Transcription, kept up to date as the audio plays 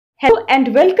Hello and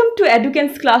welcome to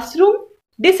Educand's classroom.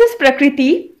 This is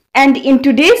Prakriti and in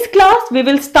today's class we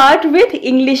will start with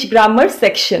English grammar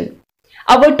section.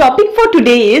 Our topic for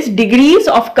today is degrees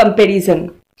of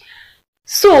comparison.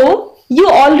 So you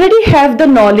already have the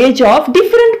knowledge of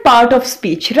different part of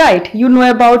speech, right? You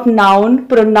know about noun,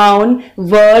 pronoun,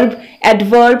 verb,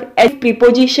 adverb,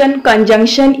 preposition,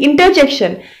 conjunction,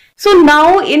 interjection. So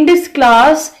now in this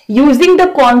class, using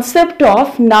the concept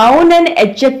of noun and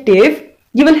adjective,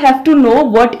 you will have to know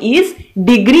what is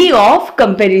degree of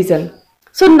comparison.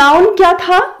 So noun क्या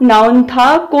था? Noun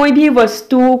था कोई भी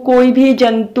वस्तु, कोई भी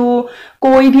जंतु,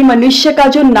 कोई भी मनुष्य का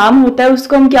जो नाम होता है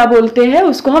उसको हम क्या बोलते हैं?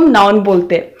 उसको हम noun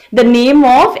बोलते हैं. The name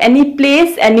of any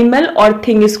place, animal or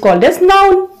thing is called as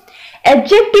noun.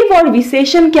 Adjective और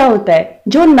विशेषण क्या होता है?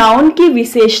 जो noun की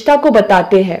विशेषता को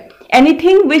बताते हैं.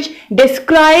 Anything which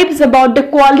describes about the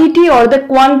quality or the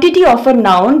quantity of a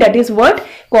noun, that is what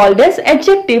called as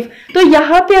adjective. तो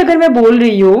यहाँ पे अगर मैं बोल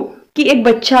रही हूँ कि एक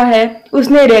बच्चा है,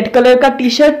 उसने रेड कलर का टी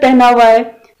शर्ट पहना हुआ है,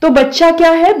 तो बच्चा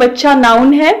क्या है? बच्चा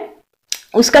नाउन है.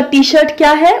 उसका टी शर्ट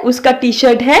क्या है? उसका टी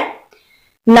शर्ट है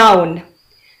नाउन.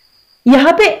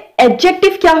 यहाँ पे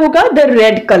एडजेक्टिव क्या होगा? The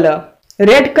red colour.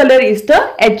 Red colour is the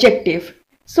adjective.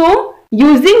 So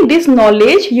using this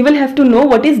knowledge you will have to know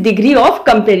what is degree of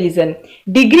comparison.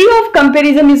 Degree of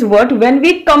comparison is what? When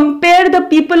we compare the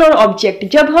people or object.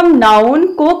 जब हम noun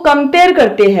को compare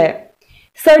करते हैं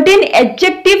certain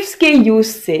adjectives के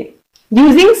use से.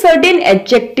 Using certain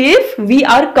adjective we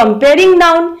are comparing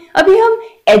noun. अभी हम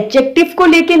adjective को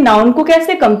लेके noun को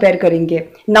कैसे compare करेंगे?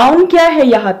 Noun क्या है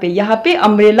यहाँ पे? यहाँ पे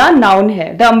umbrella noun है.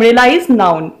 The umbrella is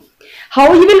noun. How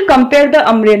you will compare the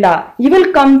umbrella? You will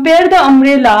compare the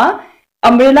umbrella.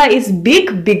 Umbrella is big,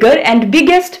 bigger and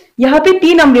biggest. यहाँ पे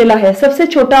 3 अम्ब्रेला है. सबसे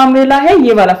छोटा अम्ब्रेला है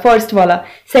ये वाला, फर्स्ट वाला.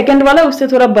 सेकंड वाला उससे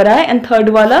थोड़ा बड़ा है एंड थर्ड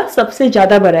वाला सबसे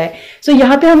ज्यादा बड़ा है. सो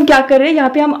यहाँ पे हम क्या कर रहे हैं? यहाँ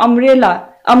पे हम अम्ब्रेला,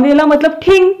 अम्ब्रेला मतलब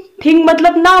थिंग, थिंग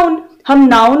मतलब नाउन. हम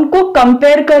नाउन को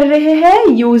कंपेयर कर रहे हैं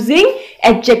यूजिंग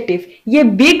एडजेक्टिव. ये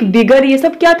बिग, बिगर ये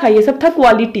सब क्या था? ये सब था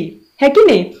क्वालिटी, है कि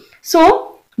नहीं? सो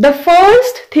the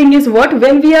first thing is what?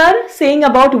 When we are saying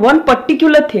about one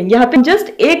particular thing, यहाँ पे just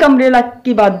एक umbrella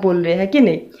की बात बोल रहे हैं कि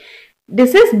नहीं?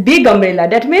 This is big umbrella.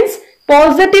 That means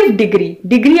positive degree.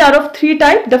 Degree are of 3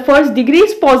 types. The first degree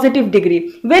is positive degree.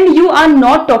 When you are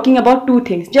not talking about 2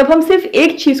 things. जब हम सिर्फ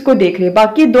एक चीज को देख रहे हैं,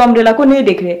 बाकी 2 umbrella को नहीं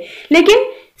देख रहे. लेकिन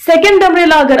second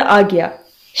umbrella अगर आ गया,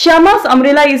 Shama's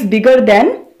umbrella is bigger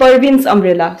than Parvin's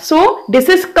umbrella. So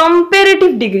this is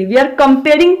comparative degree. We are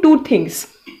comparing 2 things.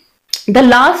 The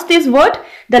last is what?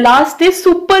 The last is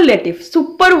superlative.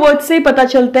 Super word से पता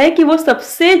चलता है कि वो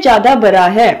सबसे ज्यादा बड़ा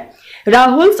है.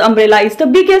 Rahul's umbrella is the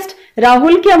biggest.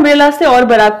 Rahul के अम्ब्रेला से और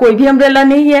बड़ा कोई भी अम्ब्रेला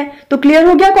नहीं है. तो क्लियर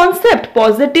हो गया कॉन्सेप्ट.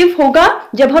 पॉजिटिव होगा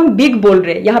जब हम बिग बोल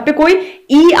रहे हैं. यहाँ पे कोई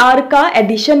ER का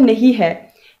एडिशन नहीं है.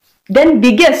 देन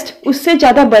बिगेस्ट, उससे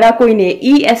ज्यादा बड़ा कोई नहीं है.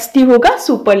 EST होगा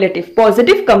superlative.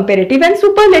 Positive, comparative and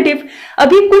superlative.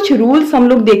 अभी कुछ रूल्स हम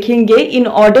लोग देखेंगे in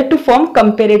order to form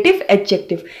comparative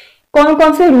adjective. कौन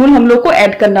कौन से रूल हम लोग को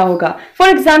ऐड करना होगा? फॉर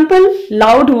एग्जाम्पल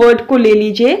लाउड वर्ड को ले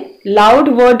लीजिए. लाउड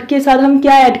वर्ड के साथ हम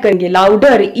क्या ऐड करेंगे?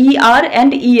 Louder, ER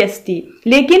and EST.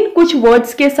 लेकिन कुछ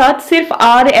वर्ड्स के साथ सिर्फ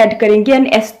R ऐड करेंगे एंड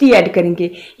ST ऐड करेंगे.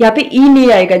 यहाँ पे E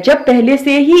नहीं आएगा जब पहले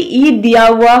से ही E दिया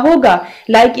हुआ होगा.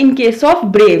 Like in case of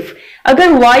brave.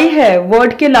 अगर Y है,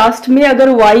 वर्ड के लास्ट में अगर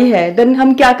Y है, देन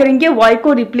हम क्या करेंगे? Y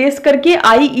को रिप्लेस करके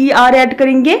IER ऐड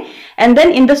करेंगे and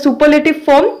then in the superlative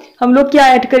form हम लोग क्या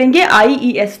ऐड करेंगे?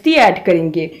 IEST ऐड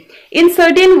करेंगे. In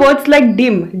certain words like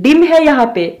dim, dim है यहाँ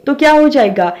पे तो क्या हो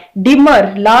जाएगा?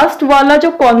 डिमर. लास्ट वाला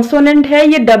जो कॉन्सोनेंट है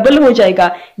ये डबल हो जाएगा.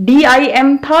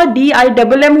 DIM था,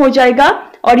 DIMM हो जाएगा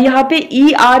और यहाँ पे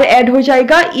ER ऐड हो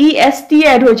जाएगा, EST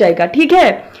ऐड हो जाएगा. ठीक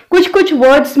है. कुछ कुछ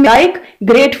वर्ड्स में लाइक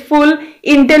ग्रेटफुल,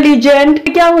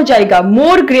 इंटेलिजेंट क्या हो जाएगा?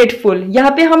 मोर ग्रेटफुल.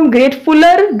 यहाँ पे हम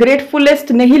ग्रेटफुलर,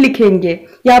 ग्रेटफुलेस्ट नहीं लिखेंगे.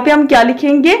 यहाँ पे हम क्या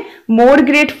लिखेंगे? मोर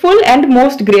grateful and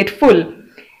most grateful.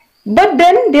 But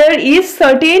then there is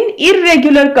certain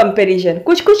irregular comparison.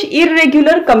 कुछ कुछ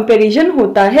इरेग्युलर कंपेरिजन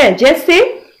होता है. जैसे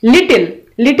लिटिल,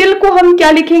 लिटिल को हम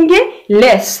क्या लिखेंगे?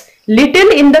 Less. Little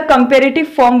in the comparative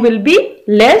form will be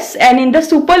less and in the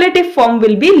superlative form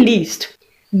will be least.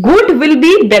 Good will be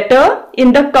better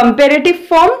in the comparative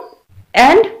form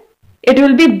and it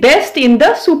will be best in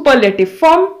the superlative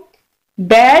form.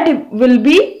 Bad will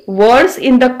be worse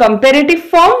in the comparative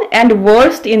form and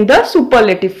worst in the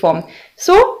superlative form.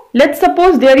 So let's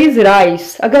suppose there is rice.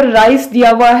 अगर rice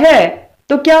दिया हुआ है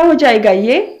तो क्या हो जाएगा?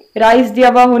 ये rice दिया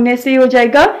हुआ होने से हो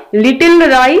जाएगा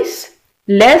little rice,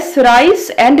 less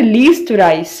rice and least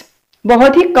rice.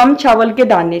 बहुत ही कम चावल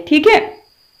के दाने. ठीक है.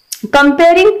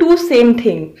 Comparing two same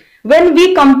thing. When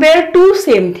we compare two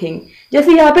same thing,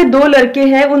 जैसे यहाँ पे दो लड़के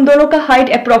हैं, उन दोनों का हाइट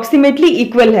अप्रोक्सीमेटली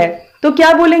इक्वल है, तो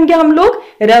क्या बोलेंगे हम लोग?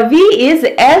 Ravi is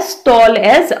as tall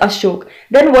as Ashok.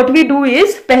 Then what we do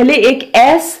is पहले एक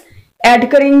एस ऐड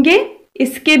करेंगे,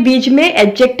 इसके बीच में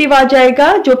एडजेक्टिव आ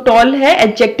जाएगा, जो टॉल है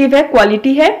एडजेक्टिव है,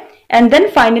 क्वालिटी है, एंड देन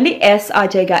फाइनली एस आ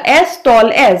जाएगा, as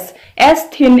tall as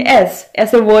thin as,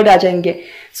 ऐसे वर्ड आ जाएंगे।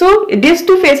 So this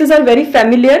to faces are very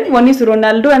familiar, one is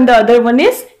Ronaldo and the other one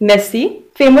is Messi,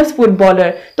 famous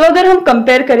footballer. तो अगर हम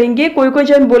compare करेंगे, कोई कोई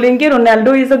जन बोलेंगे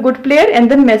Ronaldo is a good player and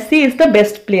then Messi is the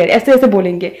best player, ऐसे ऐसे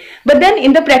बोलेंगे। But then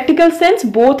in the practical sense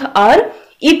both are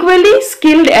equally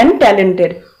skilled and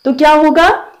talented. तो क्या होगा?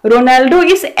 Ronaldo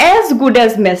is as good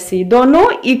as Messi, दोनों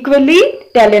इक्वली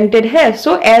टैलेंटेड है।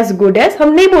 So as good as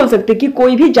हम नहीं बोल सकते कि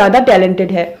कोई भी ज्यादा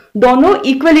टैलेंटेड है, दोनों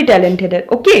इक्वली टैलेंटेड है।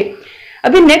 ओके,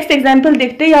 अभी नेक्स्ट एग्जांपल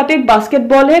देखते हैं। यहाँ पे एक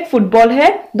बास्केटबॉल है, फुटबॉल है,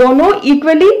 दोनों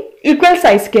इक्वल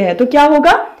साइज के हैं। तो क्या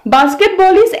होगा?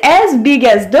 Basketball is as big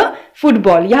as the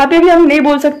football. यहाँ पे भी हम नहीं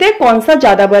बोल सकते कौन सा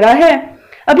ज्यादा बड़ा है।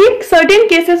 अभी सर्टेन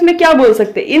केसेस में क्या बोल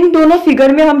सकते हैं? इन दोनों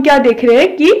फिगर में हम क्या देख रहे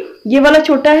हैं कि ये वाला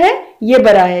छोटा है, ये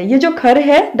बड़ा है। ये जो घर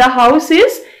है, the house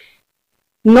is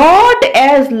not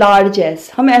as large as,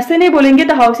 हम ऐसे नहीं बोलेंगे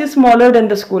the house is smaller than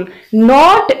the school,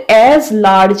 not as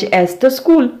large as the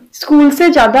school, school से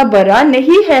ज्यादा बड़ा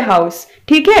नहीं है हाउस,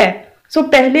 ठीक है। सो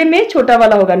पहले में छोटा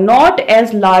वाला होगा, not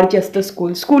as large as the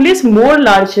school, school is more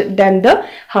large then the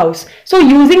house. So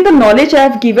using the knowledge I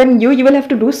have given you, you will have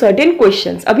to do certain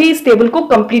questions. अभी इस टेबल को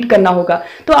कंप्लीट करना होगा,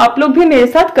 तो आप लोग भी मेरे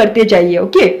साथ करते जाइए।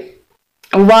 Okay,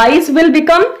 wise will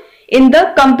become, in the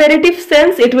comparative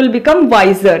sense it will become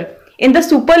wiser, in the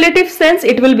superlative sense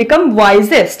it will become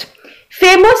wisest,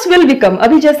 famous will become,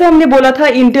 अभी जैसे हमने बोला था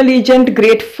intelligent,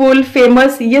 grateful,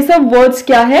 famous, ये सब words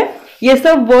क्या है? ये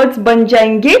सब वर्ड्स बन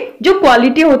जाएंगे जो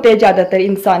क्वालिटी होते हैं ज्यादातर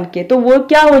इंसान के, तो वो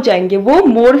क्या हो जाएंगे? वो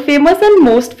more famous and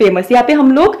most famous. यहाँ पे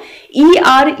हम लोग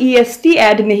EREST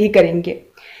ऐड नहीं करेंगे।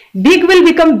 Big will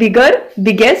become bigger,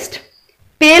 biggest,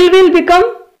 pail will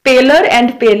become paler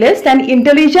and palest, and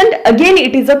intelligent again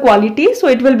it is a quality, so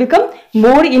it will become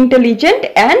more intelligent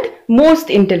and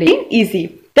most intelligent, easy.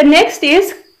 The next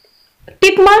is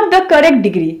tick mark the correct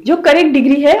degree, जो correct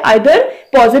degree है either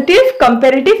positive,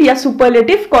 comparative या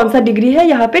superlative, कौन सा degree है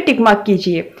यहाँ पे tick mark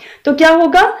कीजिए। तो क्या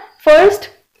होगा? फर्स्ट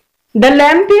the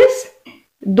lamp is,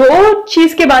 दो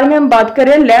चीज के बारे में हम बात कर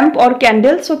रहे हैं, लैंप और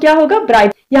कैंडल, सो क्या होगा?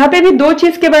 ब्राइट। यहाँ पे भी दो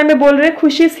चीज के बारे में बोल रहे हैं,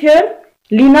 Khushi's hair,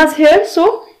 लीनास hair,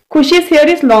 so Khushi's here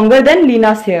is longer than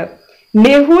लीनास hair.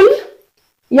 Mehul,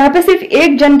 यहाँ पे सिर्फ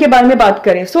एक जन के बारे में बात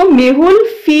करें, सो Mehul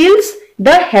feels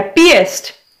the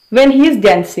happiest when he is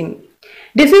dancing.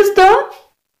 This is the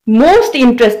most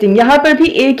interesting, यहाँ पर भी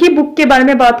एक ही बुक के बारे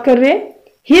में बात कर रहे हैं।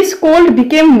 His cold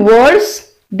became verse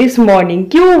this morning.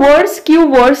 क्यों वर्स, क्यों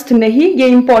वर्स्ट नहीं? ये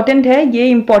इंपॉर्टेंट है, ये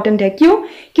इंपॉर्टेंट है। क्यों?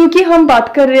 क्योंकि हम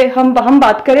बात कर रहे, हम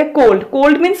बात करें cold,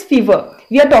 cold means fever,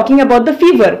 we are talking about the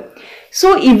fever.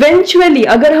 So eventually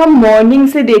अगर हम मॉर्निंग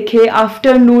से देखें,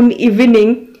 आफ्टरनून,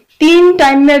 इवनिंग, तीन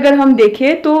टाइम में अगर हम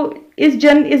देखें, तो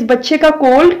इस बच्चे का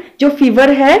कोल्ड जो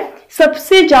फीवर है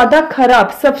सबसे ज्यादा खराब,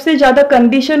 सबसे ज्यादा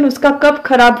कंडीशन उसका कब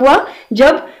खराब हुआ?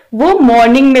 जब वो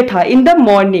मॉर्निंग में था, इन द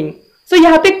मॉर्निंग। सो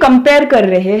यहाँ पे कंपेयर कर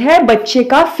रहे हैं बच्चे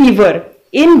का fever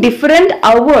in different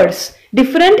hours,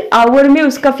 different our में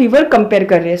उसका फीवर कंपेयर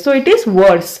कर रहे हैं। So it is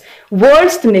verse,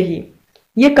 worst नहीं,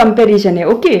 ये कंपेरिजन है।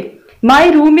 Okay, my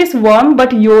room is warm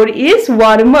but your is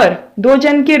warmer, दो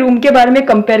जन के रूम के बारे में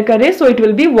कंपेयर करें, so it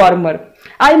will be warmer.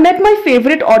 I met my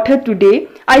favourite author today,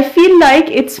 I feel like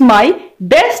it's my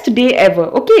best day ever.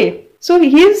 Okay, so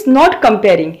he is not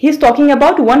comparing, he is talking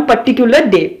about one particular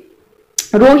day.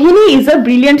 Rohini is a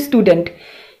brilliant student,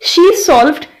 she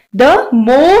solved the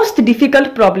most difficult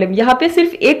problem. यहाँ पे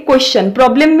सिर्फ एक question,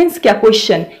 problem means क्या?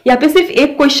 Question, यहाँ पे सिर्फ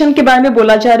एक question के बारे में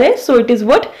बोला जा रहा है, so it is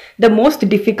what? The most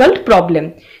difficult problem.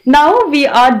 Now we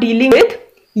are dealing with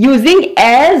using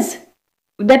as,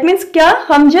 that means क्या?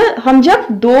 हम जब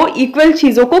दो इक्वल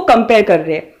चीजों को कंपेयर कर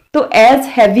रहे हैं, तो एज,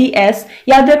 हैवी, एस,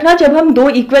 याद रखना जब हम दो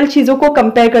इक्वल चीजों को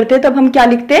कंपेयर करते हैं तब हम क्या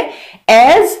लिखते हैं?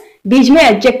 एज, बीच में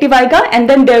एडजेक्टिव आएगा and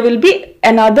then there will be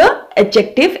another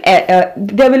adjective,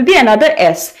 there will be another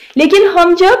S. लेकिन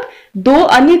हम जब दो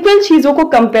अनइक्वल चीजों को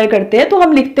कंपेयर करते हैं तो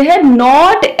हम लिखते हैं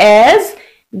not as,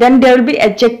 then there will be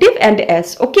adjective and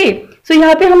S. Okay, सो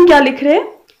यहाँ पे हम क्या लिख रहे हैं?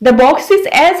 The box is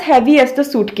as heavy as the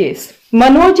suitcase,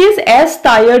 Manoj is as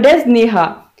tired as Neha,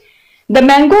 the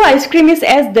mango ice cream is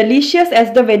as delicious as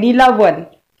the vanilla one,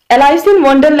 Alice in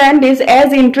Wonderland is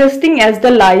as interesting as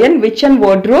the lion, witch and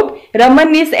wardrobe,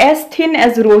 Raman is as thin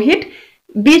as Rohit।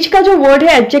 बीच का जो word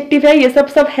है adjective है, ये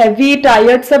सब heavy,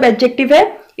 tired सब adjective है,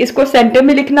 इसको centre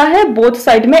में लिखना है, बोथ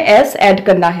साइड में एस ऐड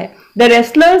करना है। The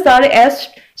wrestlers are as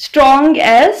strong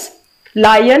as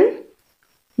lion,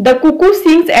 The cuckoo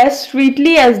sings as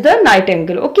sweetly as the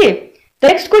nightingale. Okay. The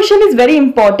next question is very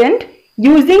important.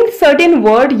 Using certain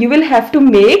word you will have to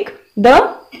make the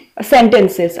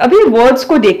sentences. अभी words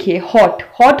को देखिए. Hot,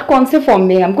 hot कौन से form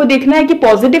में है? हमको देखना है कि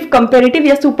पॉजिटिव, कंपेरेटिव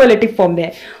या सुपरलेटिव फॉर्म में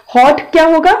है. हॉट क्या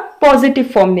होगा? पॉजिटिव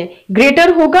फॉर्म में.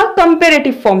 ग्रेटर होगा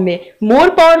कंपेरेटिव फॉर्म में. मोर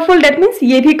पावरफुल दैट मीन्स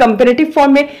ये भी कंपेरेटिव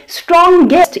फॉर्म में.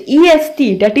 Strongest,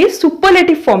 EST that is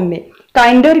superlative form में.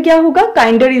 काइंडर क्या होगा?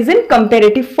 Kinder is in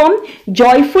comparative form.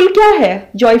 Joyful क्या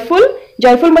है? जॉयफुल,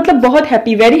 जॉयफुल मतलब बहुत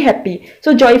happy, very happy.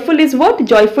 So joyful is what?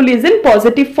 Joyful is in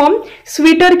positive form.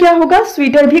 Sweater क्या होगा?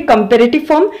 स्वीटर भी comparative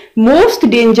form. Most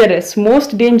dangerous,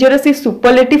 most dangerous is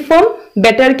superlative form.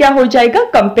 Better क्या हो जाएगा?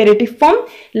 Comparative form.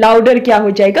 लाउडर क्या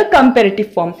हो जाएगा?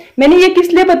 Comparative form. मैंने ये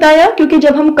किस लिए बताया? क्योंकि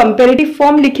जब हम कंपेरेटिव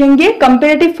फॉर्म लिखेंगे,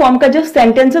 कंपेरेटिव फॉर्म का जो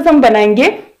सेंटेंसेस हम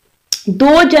बनाएंगे,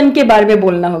 दो जन के बारे में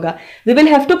बोलना होगा. We will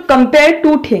have to compare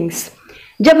two things.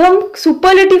 जब हम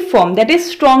superlative form that is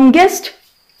strongest,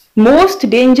 most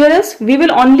dangerous, we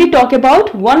will only talk about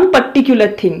one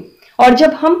particular thing. और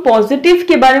जब हम पॉजिटिव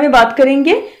के बारे में बात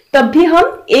करेंगे तब भी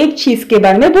हम एक चीज के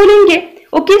बारे में बोलेंगे.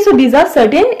 Okay, so these are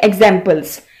certain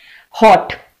examples.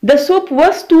 Hot, the soup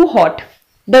was to hot.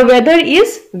 The weather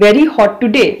is very hot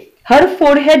today. Her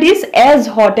forehead is as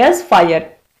hot as fire.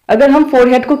 अगर हम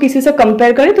फोरहेड को किसी से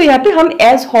कंपेयर करें तो यहाँ पे हम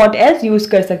एज हॉट एज यूज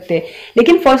कर सकते हैं,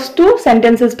 लेकिन फर्स्ट टू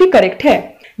सेंटेंसेस भी करेक्ट है.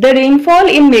 The rainfall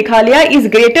in Meghalaya is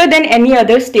greater than any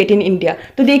other state in India.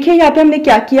 तो देखिए यहाँ पे हमने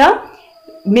क्या किया,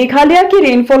 मेघालय के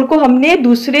रेनफॉल को हमने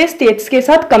दूसरे स्टेट्स के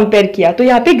साथ कंपेयर किया, तो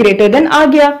यहाँ पे ग्रेटर देन आ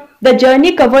गया. The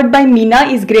journey covered by Meena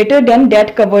is greater than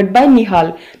that covered by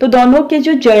निहाल. तो दोनों के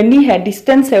जो जर्नी है,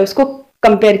 डिस्टेंस है, उसको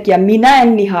कंपेयर किया, Meena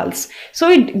and निहाल्स. So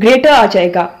it greater आ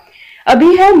जाएगा.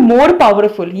 अभी है मोर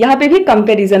पावरफुल, यहाँ पे भी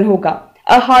कंपेरिजन होगा.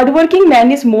 अ hardworking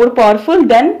man is more powerful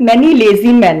than many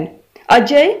lazy man.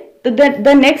 Ajay,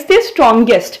 the next is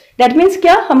strongest. That means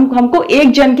क्या, हमको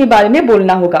एक जन के बारे में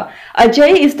बोलना होगा.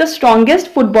 Ajay is the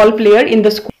strongest football player in the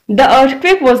school. The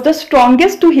earthquake was the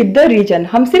strongest to hit the reason.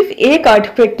 हम सिर्फ एक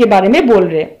अर्थक्वेक के बारे में बोल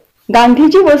रहे हैं. Gandhi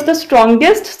ji was the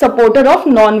strongest supporter of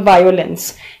non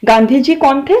violence. Gandhi ji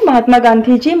कौन थे? महात्मा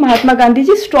गांधी जी. महात्मा गांधी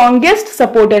जी स्ट्रॉन्गेस्ट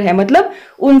सपोर्टर है, मतलब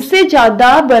उनसे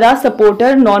ज्यादा बड़ा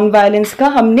सपोर्टर नॉन वायलेंस का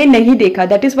हमने नहीं देखा.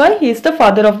 That is why he is the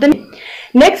father of the.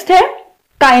 Next है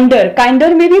काइंडर.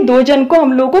 काइंडर में भी दो जन को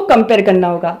हम लोगों को कंपेयर करना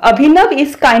होगा. अभिनव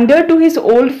is kinder to his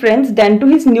old friends then to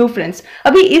his new friends.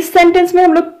 अभी इस सेंटेंस में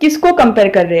हम लोग किसको कंपेयर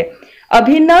कर रहे हैं?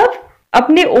 अभिनव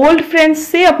अपने ओल्ड फ्रेंड्स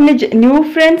से, अपने न्यू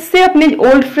फ्रेंड्स से, अपने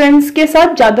ओल्ड फ्रेंड्स के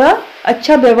साथ ज्यादा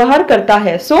अच्छा व्यवहार करता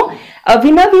है. सो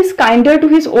अभिनव is kinder to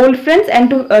his old friends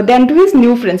and then to his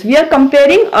new friends. We are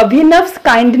comparing अभिनव्स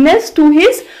kindness to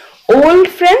his old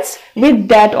friends with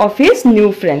that of his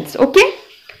new friends. Okay.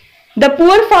 The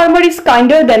poor farmer is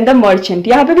kinder then the merchant.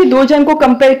 यहाँ पे भी दो जन को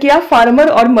compare किया, farmer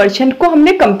और merchant को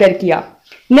हमने कंपेयर किया.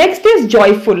 Next is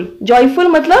joyful. जॉयफुल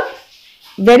मतलब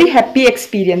very happy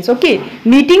experience. Okay,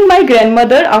 meeting my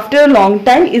grandmother after a long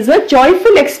time is a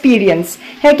joyful experience.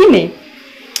 है कि नहीं?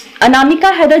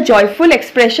 Anamika had a joyful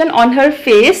expression on her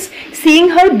face seeing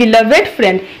her beloved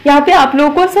friend. यहाँ पे आप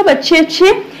लोगों को सब अच्छे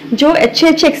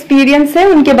एक्सपीरियंस है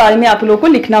उनके बारे में आप लोगों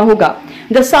को लिखना होगा.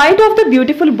 The sight of the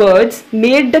beautiful birds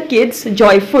made the kids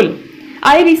joyful.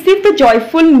 I received the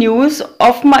joyful news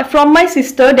from my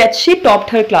sister that she topped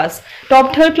her class.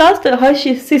 Topped her class, her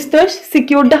sister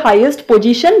secured the highest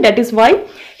position. That is why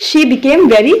she became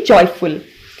very joyful.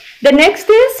 The next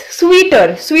is sweeter.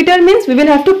 Sweeter means we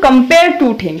will have to compare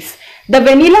two things. The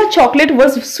vanilla chocolate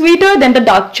was sweeter than the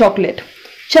dark chocolate.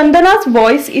 Chandana's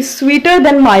voice is sweeter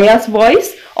than Maya's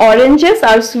voice. Oranges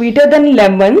are sweeter than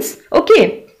lemons. Okay.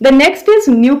 The next is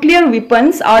nuclear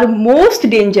weapons are most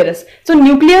dangerous. So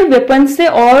nuclear weapons से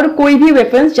और कोई भी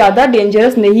weapons ज्यादा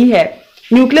dangerous नहीं है.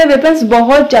 Nuclear weapons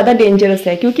बहुत ज्यादा dangerous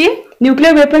है क्योंकि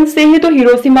न्यूक्लियर वेपन्स से ही तो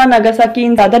हिरोशिमा नागासाकी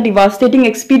इन ज्यादा डिवास्टेटिंग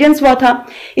एक्सपीरियंस हुआ था.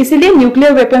 इसीलिए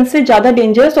न्यूक्लियर वेपन्स से ज्यादा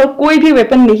डेंजरस और कोई भी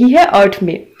वेपन नहीं है अर्थ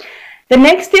में. The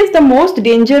next is the most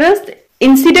dangerous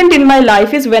incident in my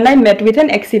life is when I met with an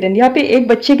accident. यहाँ पे एक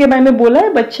बच्चे के बारे में बोला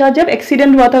है. बच्चा जब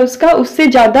एक्सीडेंट हुआ था उसका, उससे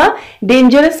ज्यादा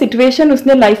डेंजरस सिचुएशन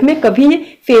उसने लाइफ में कभी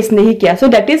फेस नहीं किया. So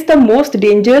that is the most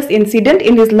dangerous incident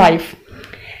in his life.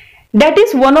 That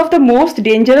is one of the most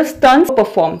dangerous stunts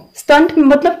perform. Stunt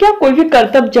मतलब क्या, कोई भी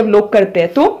करतब जब लोग करते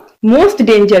हैं तो मोस्ट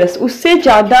डेंजरस, उससे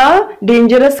ज्यादा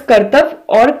डेंजरस करतब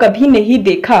और कभी नहीं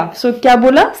देखा. सो क्या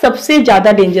बोला? सबसे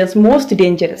ज्यादा dangerous, most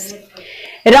dangerous.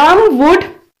 Ram would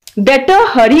better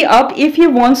hurry up if he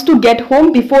wants to get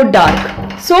home before dark.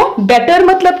 So better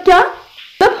मतलब क्या?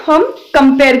 तब हम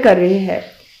कंपेयर कर रहे हैं.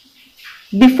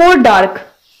 बिफोर डार्क,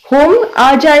 होम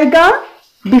आ जाएगा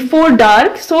before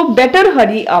dark, so better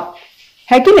hurry up,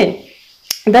 है कि नहीं?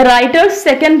 The writer's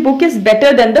second book is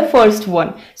better than the first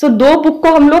one. So दो बुक को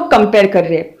हम लोग कंपेयर कर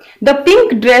रहे हैं. The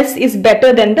pink dress is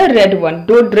better than the red one.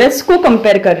 दो ड्रेस को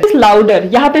कंपेयर कर रहे हैं. Louder,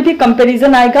 यहाँ पे भी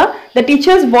कंपैरिजन आएगा. The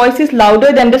teacher's voice is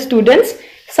louder than the students.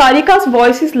 Sarika's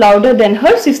voice is louder than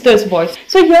her sister's voice.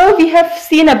 So here we have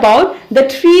seen about the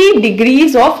 3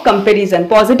 degrees of comparison: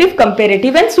 positive,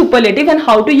 comparative and superlative, and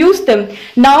how to use them.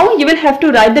 Now you will have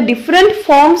to write the different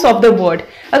forms of the word.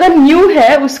 अगर new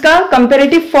है उसका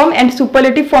comparative form and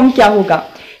superlative form क्या होगा?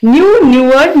 New,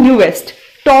 newer, newest.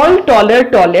 Tall, taller,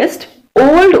 tallest.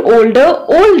 Old, older,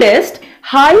 oldest.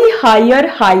 High, higher,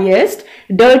 highest.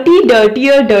 Dirty,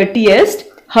 dirtier, dirtiest.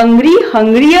 Hungry,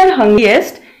 hungrier,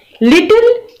 hungriest. Little,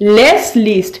 less,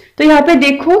 least. तो यहाँ पे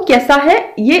देखो कैसा है,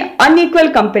 ये अनइक्वल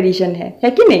कंपैरिजन है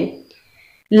कि नहीं.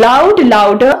 Loud,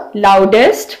 louder,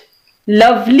 loudest.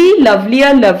 Lovely,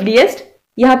 lovelier, loveliest.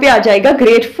 यहाँ पे आ जाएगा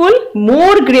grateful,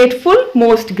 more grateful,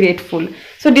 most grateful.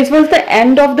 So this was the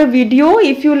end of the video.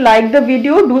 If you like the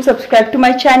video, do subscribe to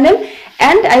my channel,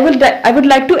 and I would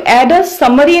like to add a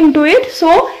summary into it.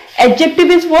 So adjective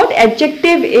is what?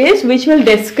 Adjective is which will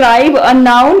describe a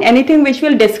noun, anything which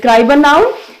will describe a noun.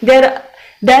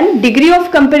 Then degree of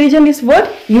comparison is what?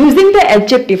 Using the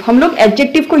adjective. हम लोग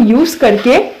adjective को use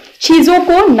करके चीजों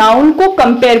को, noun को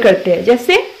compare करते हैं.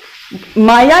 जैसे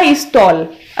माया is tall.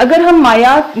 अगर हम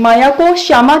माया को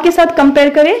श्यामा के साथ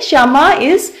compare करें, Shyama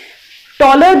is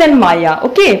taller than Maya.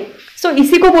 Okay. So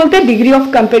इसी को बोलते हैं degree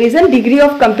of comparison. Degree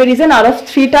of comparison are of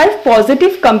 3 types: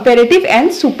 positive, comparative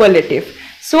and superlative.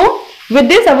 So with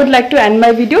this I would like to end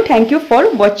my video. Thank you for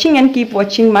watching and keep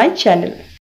watching my channel.